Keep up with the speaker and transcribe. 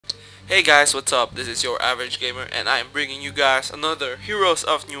Hey guys, what's up? This is your average gamer and I am bringing you guys another Heroes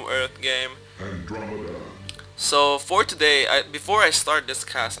of New Earth game. Andromeda. So for today, before I start this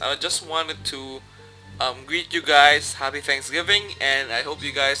cast, I just wanted to greet you guys happy Thanksgiving, and I hope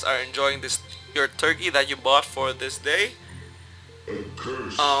you guys are enjoying this your turkey that you bought for this day. A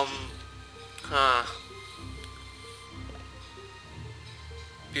curse. Huh.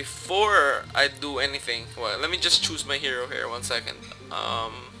 Before I do anything, well, let me just choose my hero here. 1 second.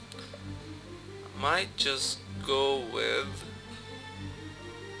 Might just go with.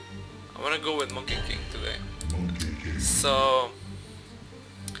 I want to go with Monkey King today. Monkey King. So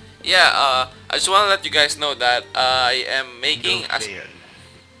yeah, I just want to let you guys know that I am making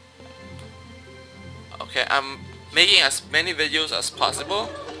I'm making as many videos as possible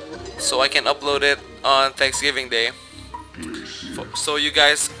so I can upload it on Thanksgiving Day, so you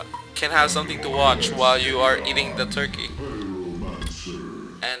guys can have something to watch while you are eating the turkey.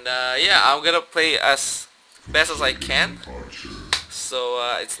 And yeah, I'm gonna play as best as I can, so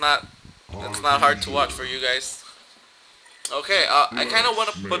it's not hard to watch for you guys. Okay, I kind of want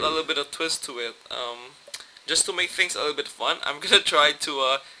to put a little bit of twist to it, just to make things a little bit fun. I'm gonna try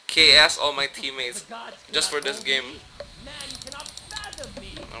to KS all my teammates just for this game.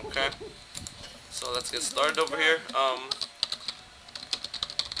 Okay, so let's get started over here.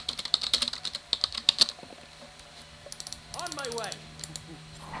 On my way.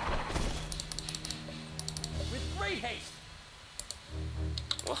 With great haste.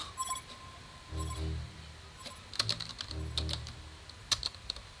 Well,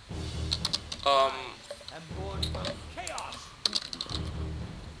 I'm born from chaos.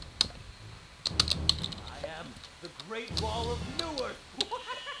 I am the Great Wall of Newark.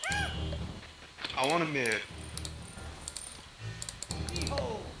 I want a mid.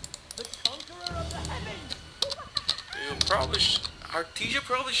 Behold, the conqueror of the heavens. you probably Artesia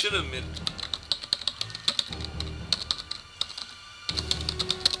probably should have mid.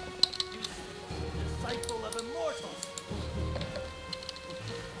 Disciple of immortals.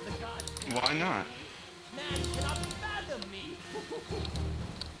 The gods. Why not? Man cannot fathom me.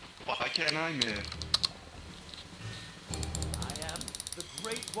 Why can't I mid? I am the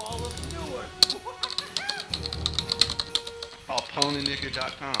Great Wall of Newark.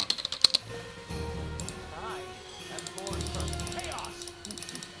 PonyNigga.com. I am born from chaos.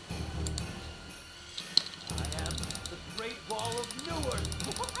 I am the Great Wall of Newark.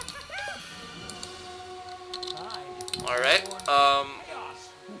 I Alright, chaos.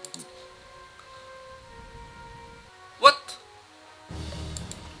 what?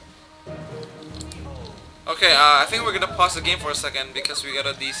 Behold, Okay, I think we're gonna pause the game for a second because we got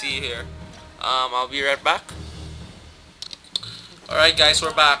a DC here. I'll be right back. Alright guys,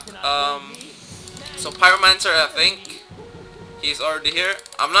 we're back. So Pyromancer, I think he's already here.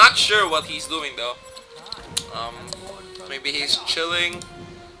 I'm not sure what he's doing though. Maybe he's chilling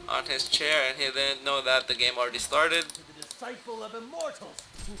on his chair and he didn't know that the game already started. to the disciple of immortals.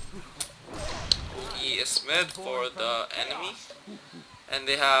 He is mid for the enemy. And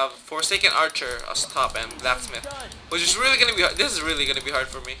they have Forsaken Archer as top and Blacksmith, which is really gonna be hard. This is really gonna be hard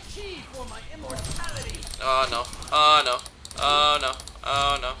for me. Key for my immortality. Oh no, oh no, oh no,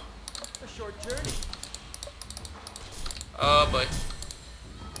 oh no, A short journey oh boy.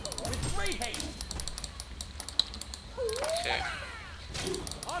 with great haste. Okay,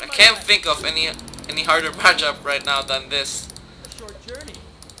 On I my can't way. think of any harder matchup right now than this. A short journey.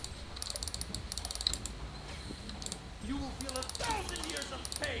 You will feel 1,000 years of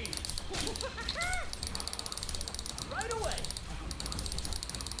pain. Right away.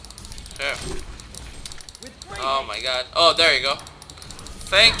 Yeah. With great Oh my god. Oh, there you go.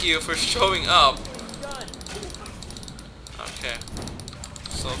 Thank you for showing up. haste. Done. Okay.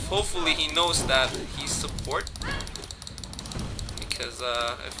 So hopefully he knows that he's support. Because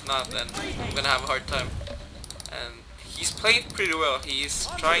if not, then I'm gonna have a hard time. And he's playing pretty well. He's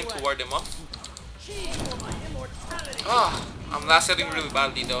trying to ward him off. Key for my immortality. Ah, I'm last hitting really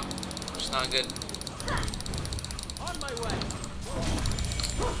badly though. Which is not good. On my way.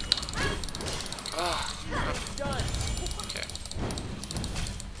 Ah, Done. okay.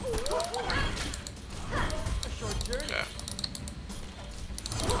 A short journey. Okay.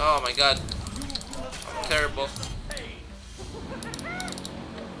 Oh my god. You will feel 1,000 I'm terrible. years of pain.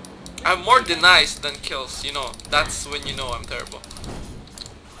 I have more denies than kills, you know. That's when you know I'm terrible.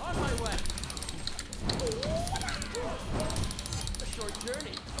 On my way. A short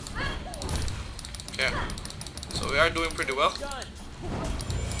journey. Okay. So we are doing pretty well. Done.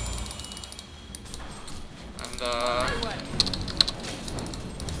 And On my way.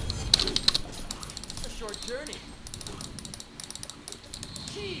 A short journey.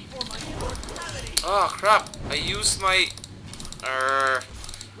 Key for my immortality. Oh crap! I used my.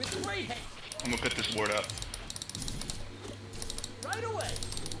 With great haste. I'm gonna put this ward up. Right away.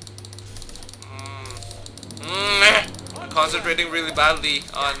 I'm concentrating really badly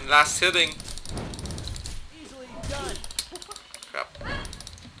on last hitting. Easily done. Crap.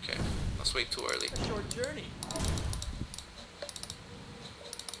 Okay, that's way too early. A short journey.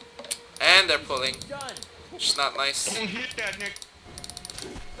 And they're pulling. Done. Which is not nice. Don't hit that, Nick.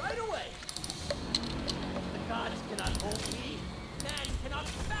 Right away. The gods cannot hold me. Man cannot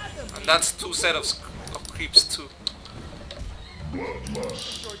fathom me. And that's two set of creeps too. A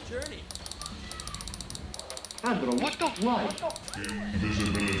short journey. What the fuck?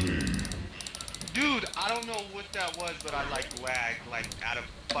 Invisibility. Dude, I don't know what that was, but I like lagged like out of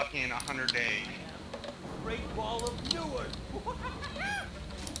fucking 100 days. Great wall of Newark.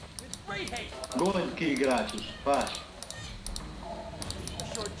 With great haste. Гонки играть, пас. A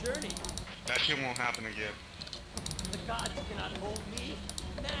short journey. That shit won't happen again. The gods cannot hold me.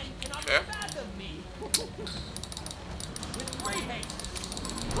 Man cannot Okay. fathom me. With great haste.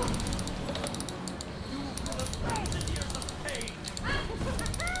 You will feel 1,000 years of pain.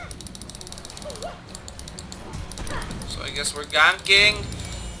 So I guess we're ganking.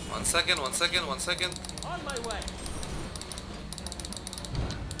 1 second, 1 second, 1 second. On my way.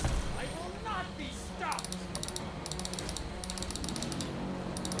 I will not be stopped.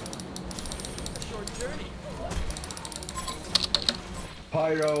 A short journey.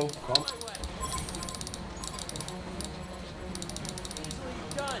 Pyro. On my way. Easily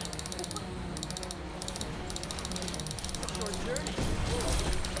done. A short journey.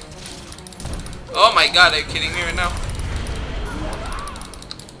 Oh my god, are you kidding me right now?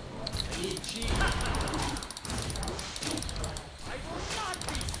 I need cheese. I will not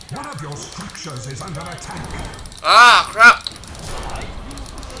be stopped. One of your structures is under attack. Ah, crap!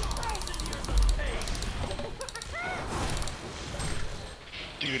 1,000 years of pain.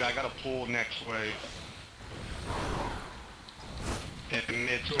 Dude, I gotta pull next wave. And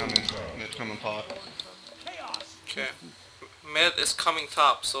mid's coming. Mid's coming pot. Chaos. Okay. Mid is coming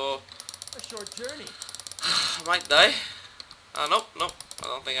top, so A short journey. I might die. Nope, nope. I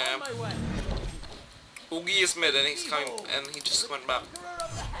don't think I On am. my way. Oogie is mid and he's coming, and he just went back. Conqueror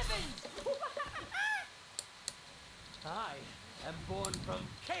of the heavens. I am born from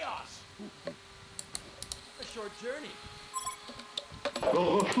chaos. A short journey.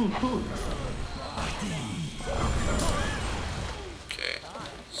 Oh, Okay.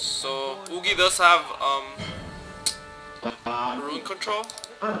 So Oogie does have rune control.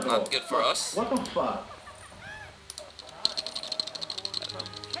 Not good for us. What the fuck? From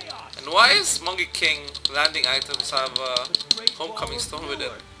chaos. And why is Monkey King landing items have Great homecoming wall of stone with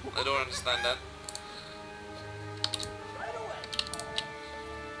it? Newark. I don't understand that. Right away.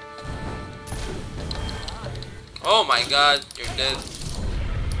 Oh my god, you're dead.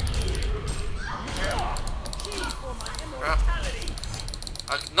 Key for my Crap. immortality.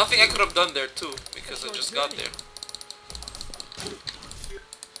 Nothing I could have done there too, because I just got there.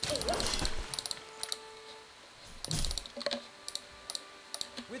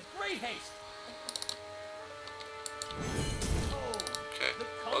 With great haste. Okay.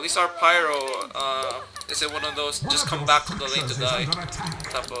 Well, at least our Pyro is it one of those One just of come your back to the lane to structures is die under attack.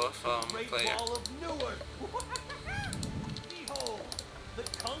 type of Great player. wall of Newark. Behold, the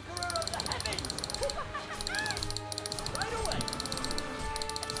conqueror of the heavens. Right away.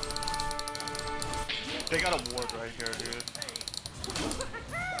 They got a ward right here, dude.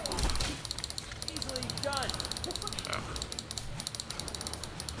 Easily done.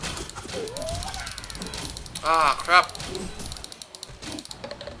 Ah, crap.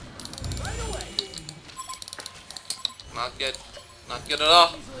 Right away. Not good. Not good at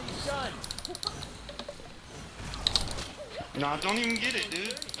all. Easily done. Nah, don't even get it,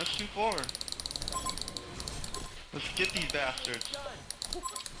 dude. That's too far. Let's get these bastards. Done.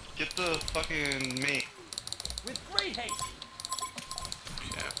 Get the fucking mate. With great haste.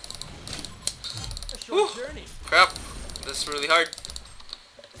 Okay. A short Whew. journey. Crap. This is really hard.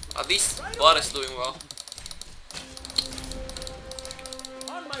 At least bot is doing well.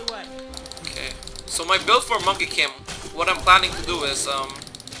 On my way. Okay. So my build for Monkey King, what I'm planning to do is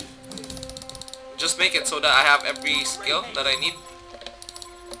just make it so that I have every skill that I need.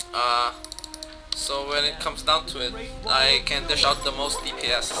 So when it comes down to it, I can dish out the most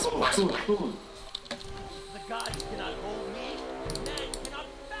DPS as possible. The gods cannot hold me. Man cannot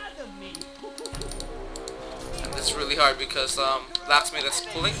fathom me. And it's really hard because Blacksmith is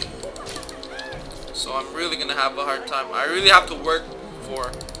pulling. So I'm really gonna have a hard time. I really have to work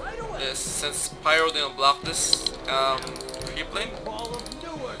for Right away. this since Pyro didn't block this creep lane. Wall of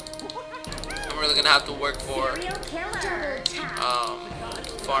gonna have to work for Serial killer.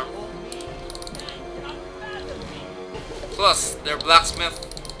 farm. Plus, their blacksmith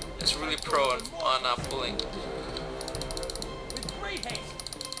is really prone on pulling. With great haste.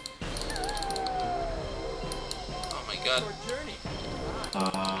 Oh my god. Short journey.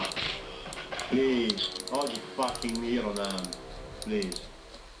 Please, oggi fucking hero now. Please.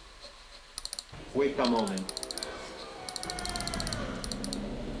 Wait a moment.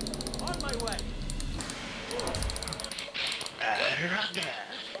 On my way.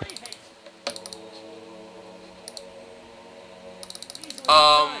 Great haste.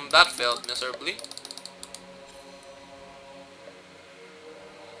 That failed miserably.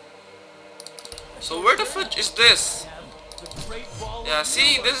 So where the fudge is this? The great ball Yeah, of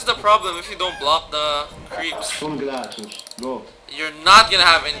see, this is the problem if you don't block the creeps. Sunglasses, go. You're not gonna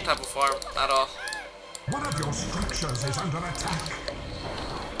have any type of farm at all. One of your structures is under attack.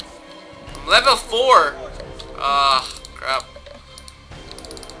 I'm level 4! Ah, crap.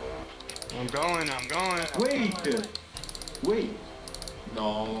 I'm going. Wait! Wait!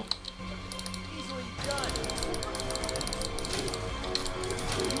 No. easily done.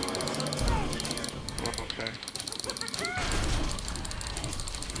 Okay.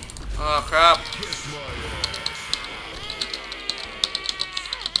 Oh, crap.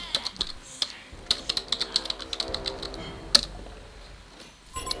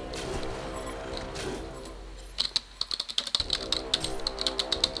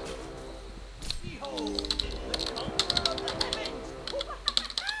 Behold, the conqueror of the heavens.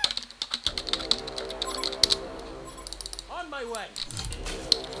 On my way.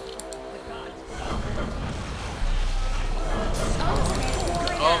 The gods.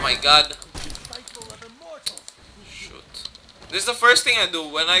 Oh my god. Disciple of immortals. Shoot. This is the first thing I do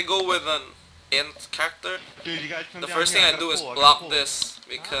when I go with an int character. Dude, you guys come The down first here. thing I do is block this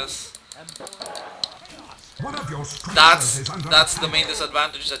because One of your structures is under that's the attack. main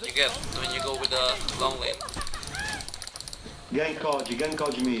disadvantage that you get when you go with the long lane.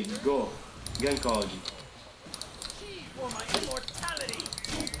 Gank mid, go. Gank oggi. For my immortality.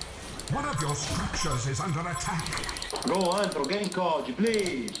 One of your structures is under attack. Go Antro, gank oggi,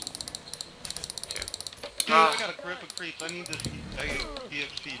 please. Dude, I got a grip of creeps. I need this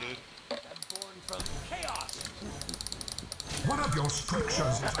DFC, dude. I'm born from chaos. One of your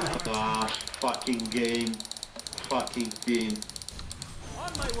structures is under attack. Ah, fucking game. Fucking team.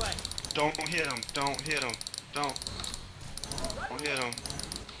 On my way. Don't hit him. Don't hit him. Don't hit him.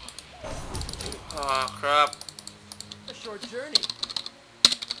 Ah, crap. A short journey.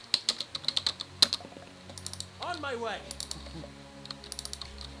 On my way.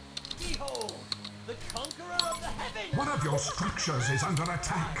 Behold, the conqueror of the heavens. One of your structures is under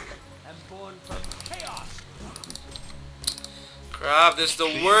attack. I'm born from chaos. Crap, this is the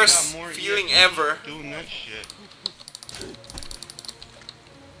Dude, you worst got more feeling EXP ever. Doing that shit.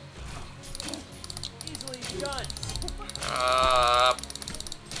 Easily done.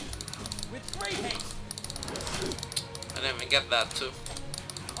 With great haste. I didn't even get that too.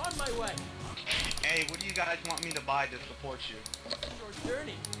 On my way. Hey, what do you guys want me to buy to support you? Short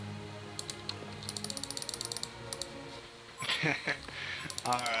journey.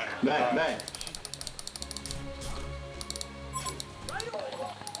 Alright. Beh. Right away.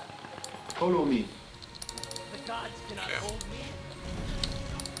 Follow me. The gods cannot Okay. hold me.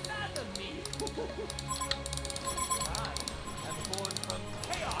 Fathom me. I am born from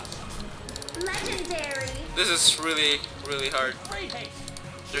chaos. Legendary. This is really, really hard. Great haste.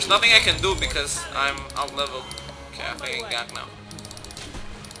 There's nothing I can do because I'm out leveled. Okay, I think I can gank now.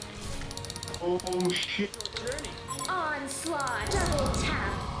 Oh shit. Short journey. Onslaught. Double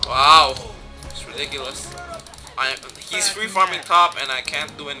tap. Wow, it's ridiculous. He's free farming top and I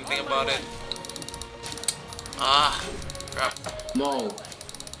can't do anything about it. Ah, crap. No.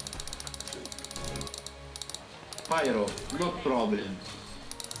 Pyro, no problem.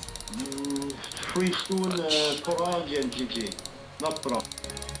 Free stun for oggi and GG. No problem.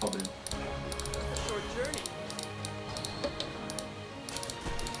 A short journey.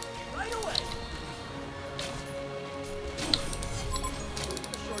 Right away.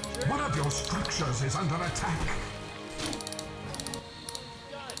 A short journey. One of your structures is under attack.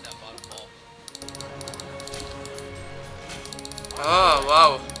 Oh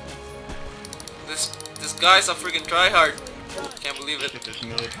wow. This guy's a freaking tryhard. Can't believe it. Get this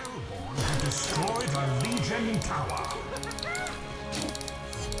mid. Hellborn have destroyed a Legion tower.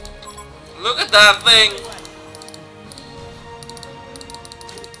 Look at that thing.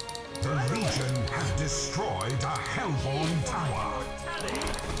 The Legion have destroyed a Hellborn tower.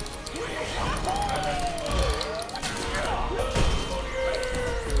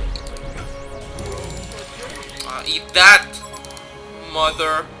 Eat that,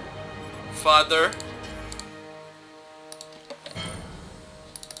 mother, father.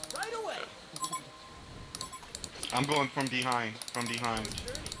 Right away. I'm going from behind. From behind.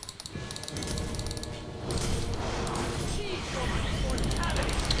 Cheese for my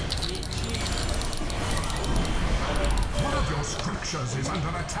immortality. One of your structures is under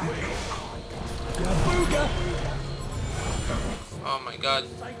attack. Oh my god.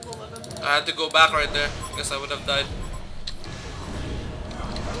 Cycle of I had to go back right there. Guess I would have died.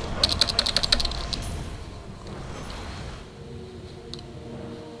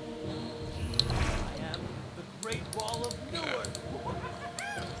 the Great Wall of Newark.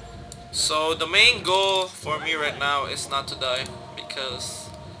 So the main goal for me right now is not to die, because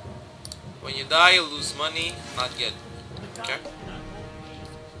when you die you lose money. Not good. Okay.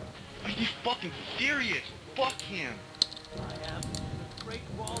 Are you fucking serious? Fuck him. I am the Great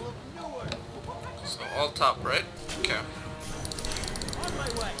Wall of Newark. So all top, right? Okay. On my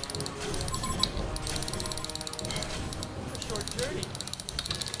way. A short journey.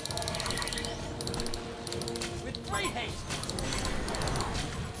 With great haste.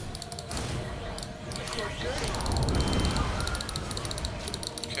 A short journey.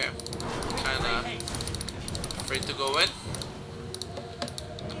 Okay. Kinda afraid to go in.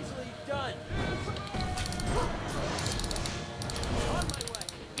 Easily done. On my way.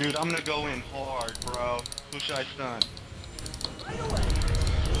 Dude, I'm gonna go in hard, bro. Who should I stun? Right away.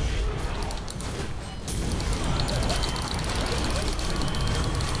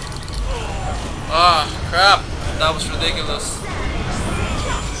 Ah, crap. That was ridiculous.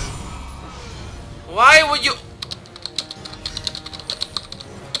 Why would you...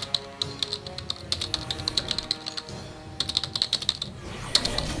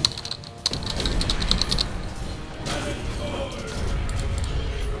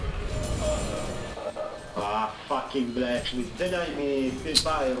 Ah, fucking blacksmith. Deny me,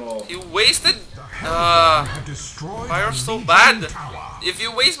 Pyro. You wasted... Have destroyed Fire's so the bad. Legion Tower. If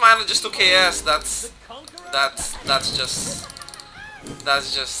you waste mana just to KS, that's just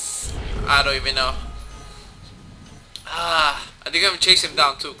I don't even know. I think I'm gonna chase him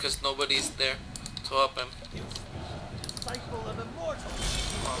down too, cause nobody's there to help him. Cycle of Immortal.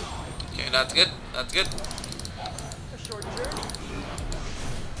 Okay, that's good. That's good. A short journey.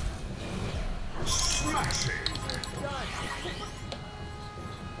 Smashing. Done.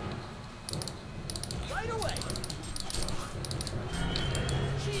 Right away.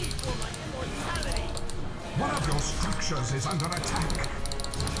 Cheese for my immortality. One of your structures is under attack.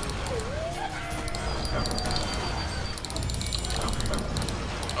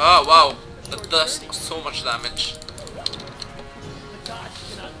 Oh wow, that does so much damage. The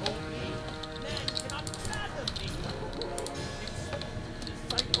gods cannot hold me. Man cannot fathom me. It's the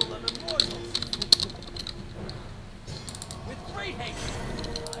cycle of immortals. With great haste.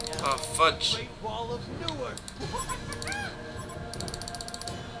 I am Oh fudge. the Great Wall of Newark.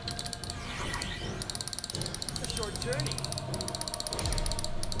 A short journey.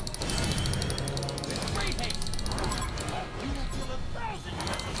 With great haste. You will feel 1,000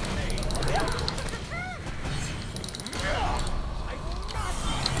 years of pain. I will not be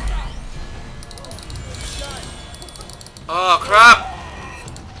stopped. Done. Oh crap!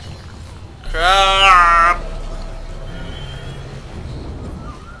 Crap!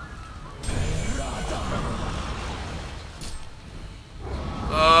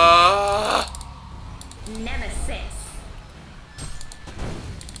 Nemesis.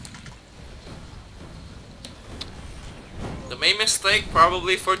 The main mistake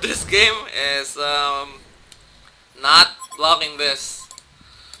probably for this game is not blocking this.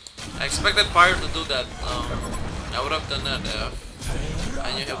 I expected Pyre to do that. I would have done that if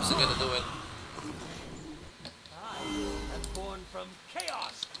I knew he was gonna do it. I am born from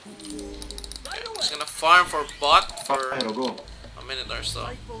chaos. Right away. Just gonna farm for bot for Pyro, go. a minute or so.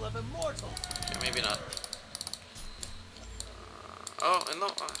 Cycle of immortals. Okay, maybe not. Oh no,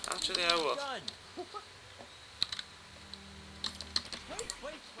 actually I will. Done.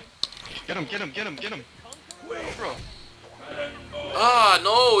 Wait. Get him, get him, get him, get him. Bro. Ah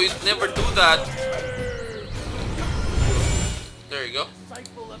no, you never do that. There you go.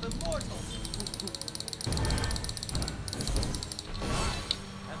 Cycle of immortals.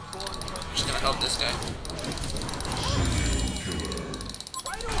 I'm born from I'm just gonna help this guy.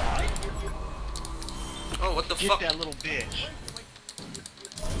 right away. Oh, what the Get fuck? that little bitch.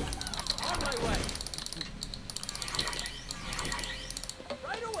 On my way.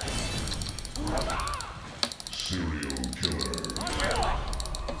 Right away. Serial killer. On my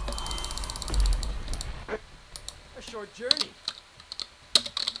way. A short journey.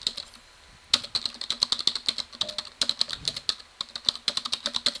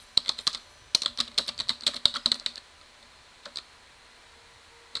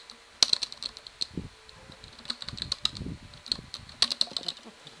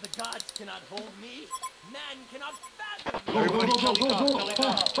 cannot hold me. Man cannot fathom me. Go, go, Everybody, go, go, Kelly go, top, go, Kelly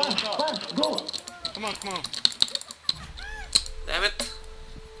top, Kelly fast, top. fast, go. Come on, come on. Damn it.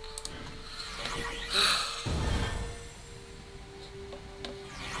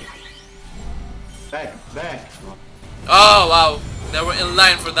 Back. Oh wow, they were in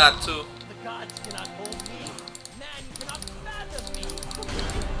line for that too. The gods cannot hold me. Man cannot fathom me.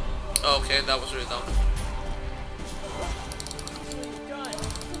 Okay, that was really dumb. Easily done.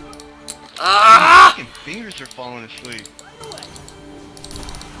 Ah! Fucking fingers are falling asleep. Right away.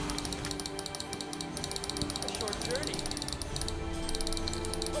 A short journey.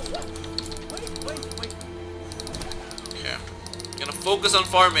 Wait. Okay, gonna focus on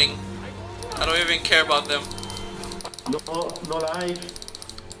farming. I don't even care about them. No life.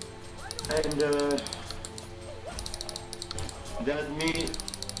 And that me.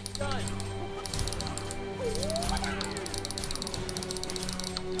 Done.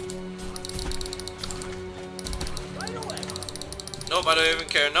 Right away. Nope, I don't even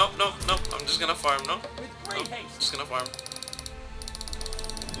care. Nope. I'm just gonna farm. No, With great haste. just gonna farm.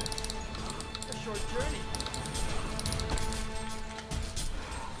 A short journey.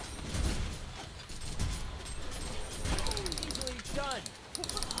 Easily done.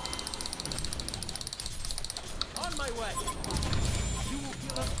 On my way. You will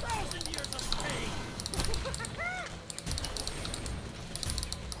feel 1,000 years of pain.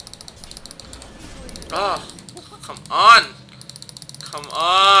 Ah, come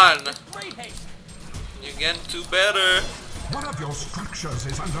on. Great haste. You're getting too better. One of your structures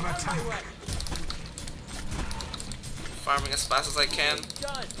is under attack. Farming as fast as I can.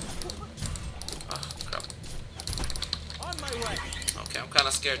 Done. Ah, crap. On my way. Okay, I'm kind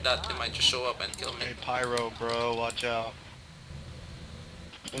of scared that they might just show up and kill me. Hey, Pyro, bro, watch out.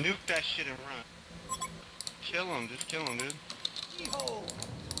 Nuke that shit and run. Kill him, just kill him, dude. Behold,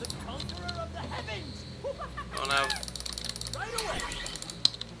 the conqueror of the heavens. Don't have. Right away.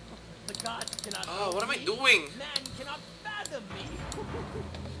 The gods cannot. Oh, hold what am I me. doing? Man cannot fathom me.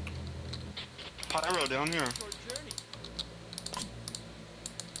 Pyro, down here. Short journey.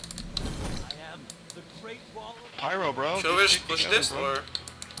 I am the great wall of Pyro, bro. Should we just stick push together, this bro. or?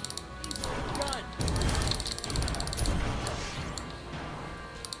 done.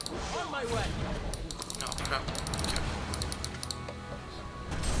 On my way. No, crap.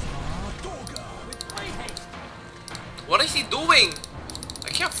 With great haste. What is he doing? I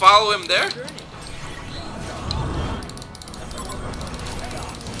can't follow him there. Journey.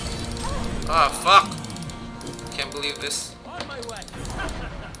 Ah, fuck. Can't believe this. On my way.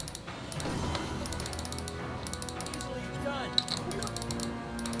 Easily done.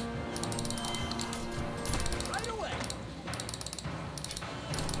 Right away.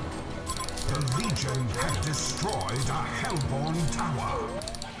 The Legion have destroyed a Hellborn tower.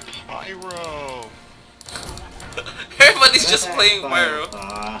 Pyro. Everybody's just playing Pyro.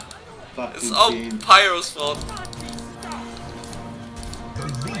 Ah, fucking It's all team. Pyro's fault. The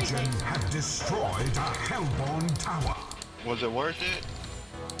Legion have destroyed a Hellborn tower. Was it worth it?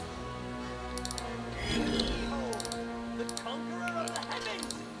 The conqueror of the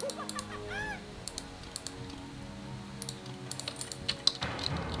heavens.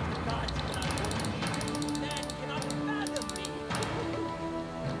 Gods cannot hold me. Man cannot fathom me.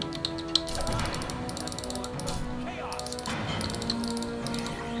 Chaos.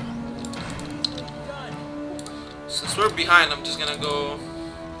 Done. Since we're behind, I'm just gonna go.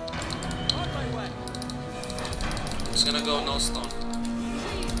 On my way. Just gonna go no stone.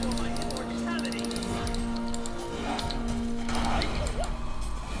 For my immortality.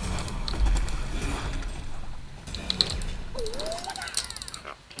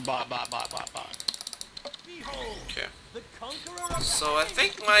 Bot. Behold, Okay. the conqueror of the So I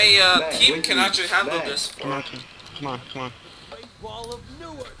think my team can actually handle this Come on, for come on, come on, great wall of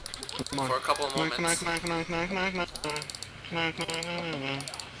Newark. come on. for a couple of Come on. moments.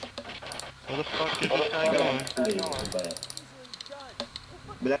 Where the fuck is this guy going? Please,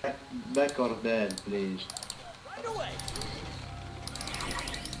 Done. back or dead, please. Right away.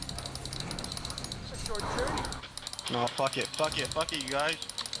 A short journey. No, fuck it, you guys.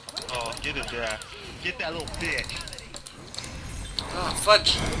 Oh, get his ass. Get that little bitch. Ah,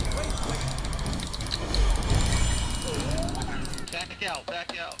 fudge.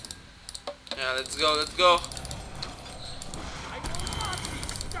 Back out. Yeah, let's go. I will not be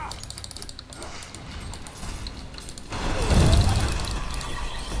stopped.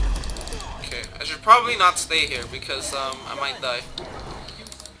 Okay, I should probably not stay here because I might die.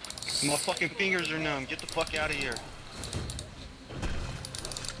 My fucking fingers are numb. Get the fuck out of here.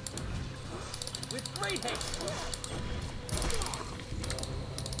 With great haste.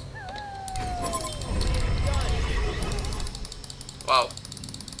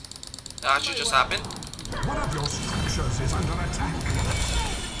 actually just happened? One of your structures is under attack.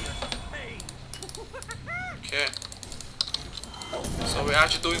 Okay. So we're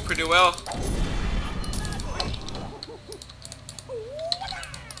actually doing pretty well.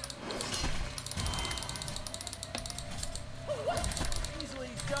 Easily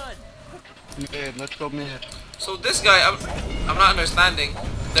done. Mid, let's go mid. So this guy, I'm not understanding.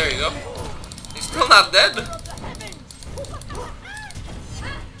 There you go. He's still not dead. Of the heavens.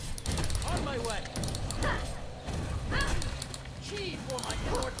 On my way. Chi for my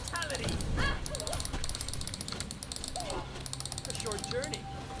immortality. A short journey.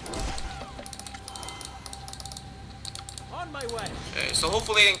 On my way. Okay, so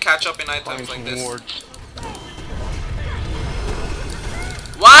hopefully I can catch up in Find items like some this. wards.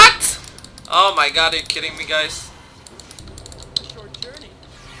 What? Oh my god, are you kidding me, guys? A short journey.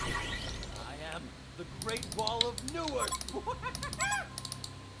 I am the Great Wall of Newark.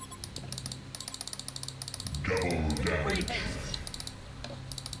 Great haste.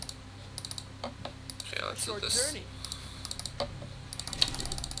 Okay, let's do Short this. journey.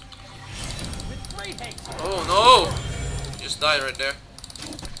 With great haste. Oh no! Just died right there.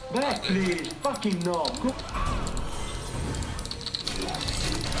 Back, please. Fucking no. Go.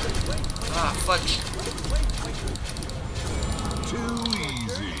 Ah, fudge. Too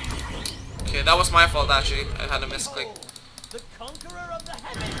easy. Okay, that was my fault actually. I had a misclick. The conqueror of the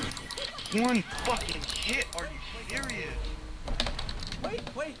heavens. One fucking hit, are you serious? Wait.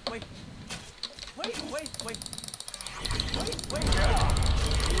 Wait.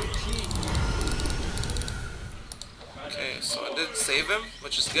 Okay, so I did save him,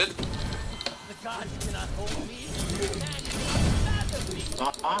 which is good. The gods cannot hold me. Man cannot fathom me.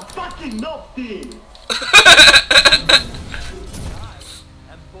 Fucking naughty.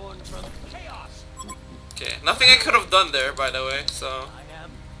 I'm born from chaos. Okay, nothing I could have done there, by the way, so I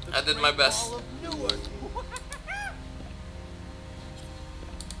am the I did my Great best. Wall of Newark.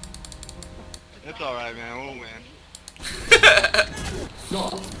 It's alright, man, we'll win. No.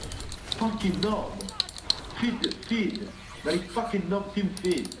 Fucking no. Feed. Very fucking no team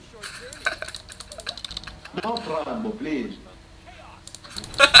feed. No Rambo, please.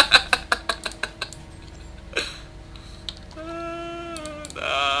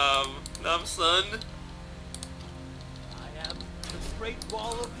 Nam son. I am the Great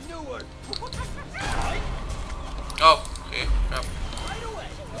Wall of Newark. Oh, okay, crap. Right away.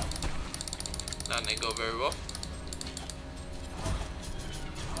 That didn't go very well.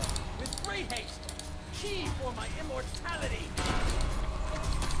 With great haste. Chi for my immortality.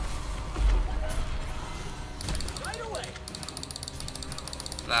 Right away.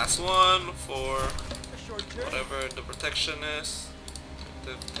 Last one for A short journey. whatever the protection is.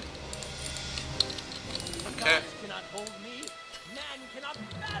 Okay, Gods cannot hold me. Man cannot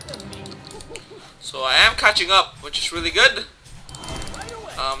fathom me. so I am catching up, which is really good. Right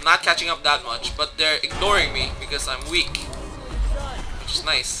away. Not catching up that much, but they're ignoring me because I'm weak, Done. which is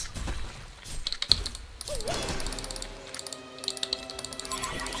nice.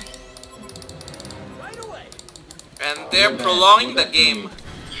 Right away. And they're prolonging the game.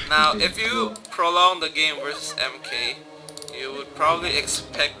 Now, if you prolong the game versus MK, you would probably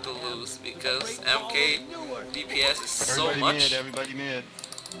expect to lose because MK DPS is so much. Everybody mid.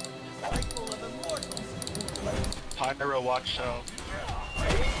 Cycle of immortals. Pyro, watch out.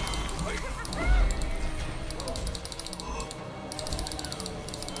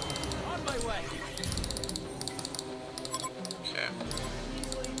 On my way. Okay.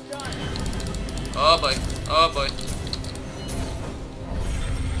 Easily done. Oh boy. Oh boy.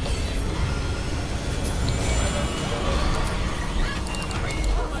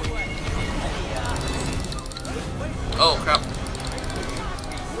 On my way. Oh crap.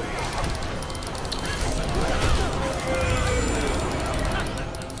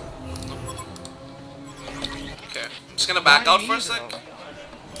 Okay. I'm just gonna back out for a sec.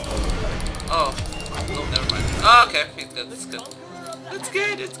 Oh. No, never mind. Oh, okay. He's good. It's good. It's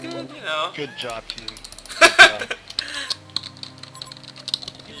good. It's good. You know. Good job, team.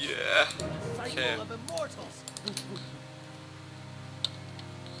 Yeah. Okay. Cycle of immortals.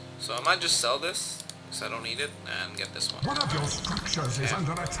 So I might just sell this because I don't need it and get this one. One of your structures is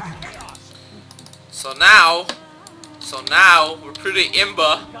under attack. So now we're pretty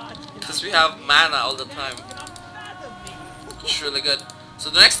imba because we have mana all the time, Cannot fathom me. which is really good. So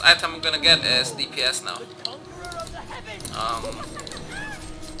the next item I'm gonna get is DPS now. Conqueror of the heavens.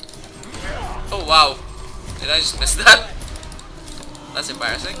 Oh wow, did I just miss that? That's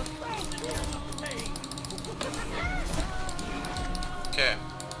embarrassing. Okay.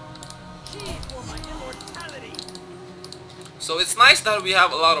 Chi for my immortality. So it's nice that we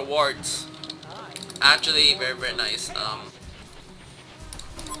have a lot of wards. Actually, very very nice. A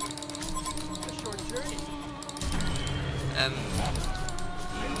short journey.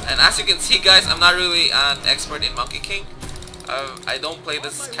 And as you can see, guys, I'm not really an expert in Monkey King. I don't play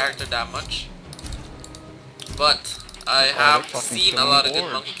this character that much, but I have they're fucking seen a lot of good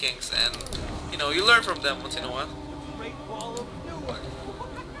killing Monkey Kings, and you know, you learn from them once in a while. Great Wall of Newark.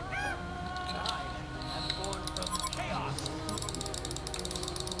 I am born from chaos.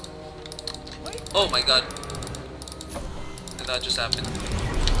 Oh my god. Did that just happen?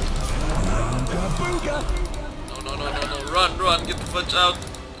 No, no, no, no, no. Run, run, get the fudge out.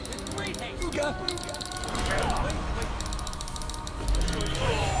 Great haste.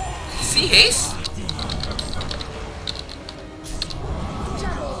 See haste?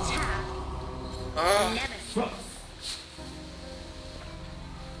 Double tap. Nemesis.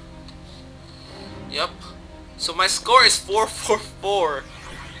 Yep. So my score is 444.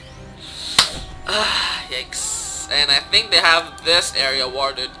 Yikes. And I think they have this area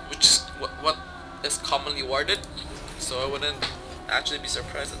warded, which is what is commonly warded. So I wouldn't actually be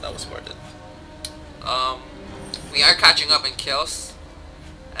surprised if that was warded. We are catching up in kills,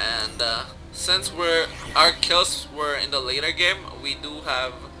 and since our kills were in the later game, we do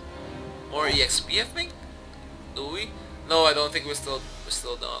have more EXP, I think. Do we? No, I don't think we still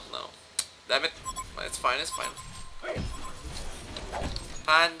don't. No. Damn it. It's fine. It's fine.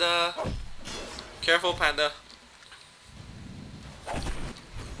 Panda. Careful, Panda.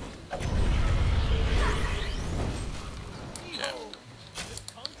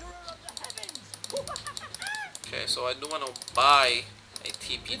 Okay, so I do want to buy a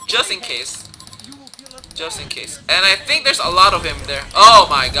TP just in case. Just in case. And I think there's a lot of him there. Oh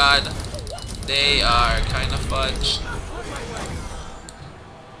my god. They are kind of fudged.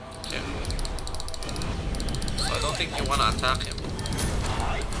 Okay. So I don't think you want to attack him.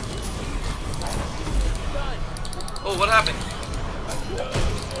 Oh, what happened?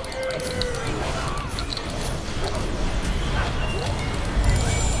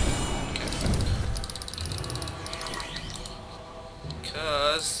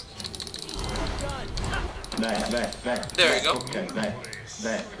 Because Back. There you go. Okay, back.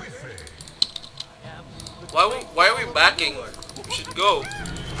 why are we backing? We should go.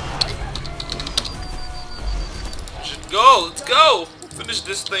 We should go. Let's go. Finish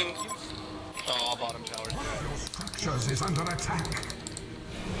this thing. Oh, bottom tower. Your structures is under attack.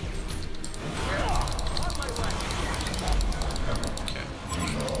 Okay.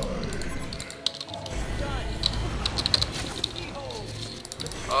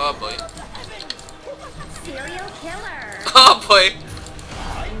 Oh boy. Serial killer. Oh boy.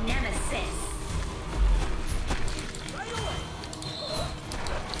 Nemesis.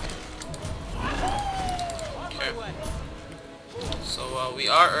 Okay. So we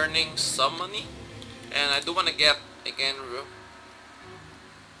are earning some money, and I do want to get again,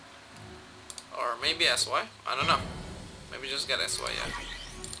 or maybe SY. I don't know. Maybe just get SY. Yeah.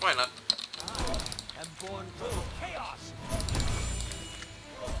 Why not? I am born from chaos.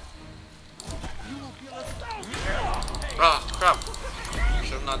 You will feel a thousand Ah, crap.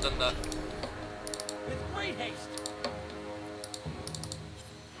 Should have not done that. with great haste.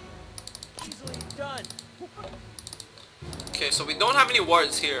 Easily done. Okay, so we don't have any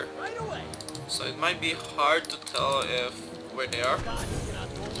wards here, Right away. so it might be hard to tell if where they are. God cannot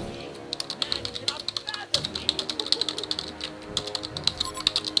hold me. Man cannot fathom me.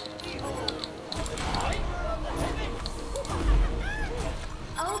 Behold, the fighter of the heavens.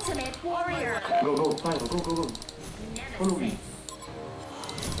 Ultimate warrior. Go, Spider, go. Follow me. Nemesis.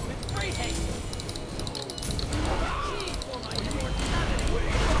 With great haste. See for my immortality.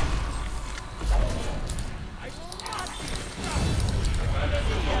 I will not be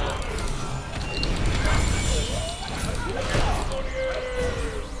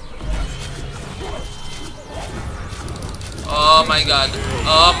Oh my god.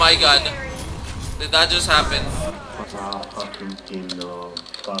 Oh my god. Did that just happen? Fucking team, no.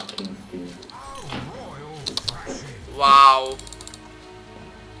 Fucking team. Royal thrashing. Wow.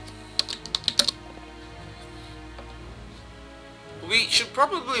 We should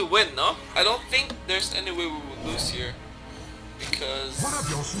probably win, no? I don't think there's any way we will lose here. Because... One of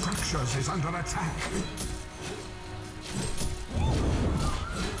your structures is under attack.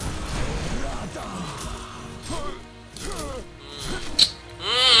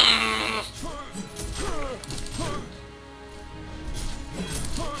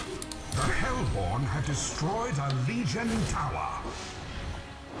 The Hellborn have destroyed a Legion tower.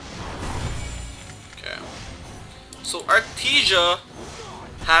 Okay. So Artesia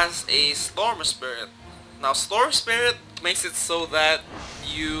has a Storm Spirit. Now Store Spirit makes it so that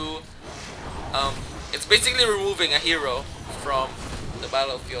you it's basically removing a hero from the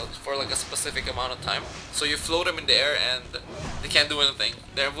battlefield for like a specific amount of time. So you float them in the air and they can't do anything.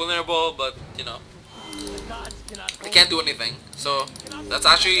 They're vulnerable, but you know, they can't do anything. So that's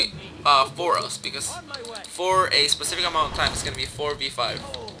actually for us, because for a specific amount of time it's gonna be 4v5.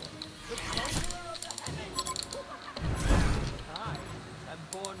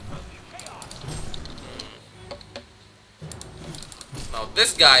 Now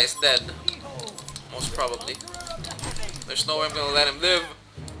this guy is dead, most probably. There's no way I'm gonna let him live.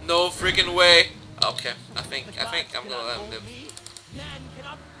 No freaking way. Okay, I think I'm gonna let him live.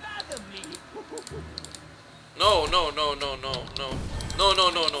 No, no, no, no, no, no. No, no,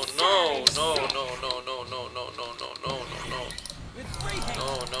 no, no, no, no, no, no, no, no, no, no, no, no, no. No,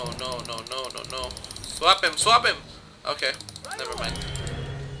 no, no, no, no, no, no. Swap him, swap him. Okay, never mind.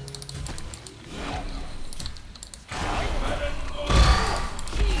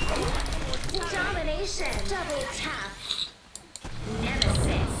 Domination. Double tap.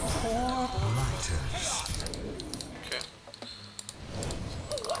 Nemesis. Okay.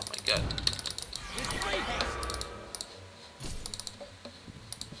 Oh my god.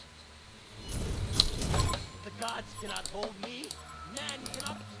 The gods cannot hold me. Man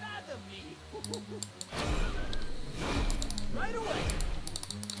cannot fathom me. Right away.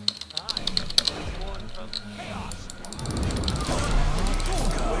 I was born from chaos.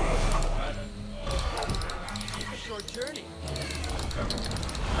 A short journey.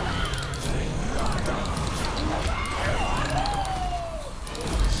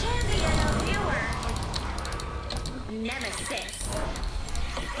 Champion of viewer. Nemesis.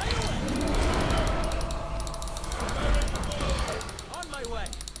 On my way.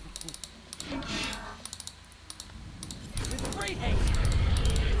 With great haste.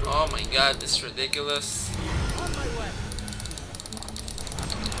 Oh my god, this is ridiculous. On my way.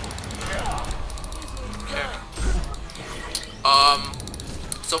 Okay.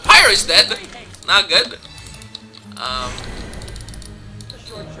 So Pyro is dead. Not good. A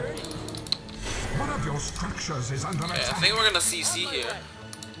short journey. One of your structures is under Okay, I attack. think we're gonna CC here.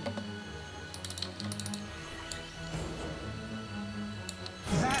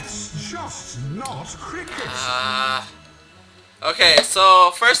 That's just not cricket. Okay,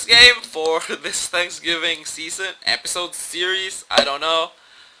 so first game for this Thanksgiving season, episode series, I don't know.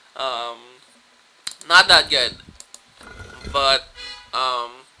 Not that good. But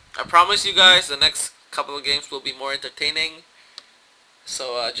I promise you guys the next couple of games will be more entertaining.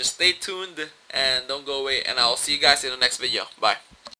 So just stay tuned and don't go away, and I'll see you guys in the next video. Bye.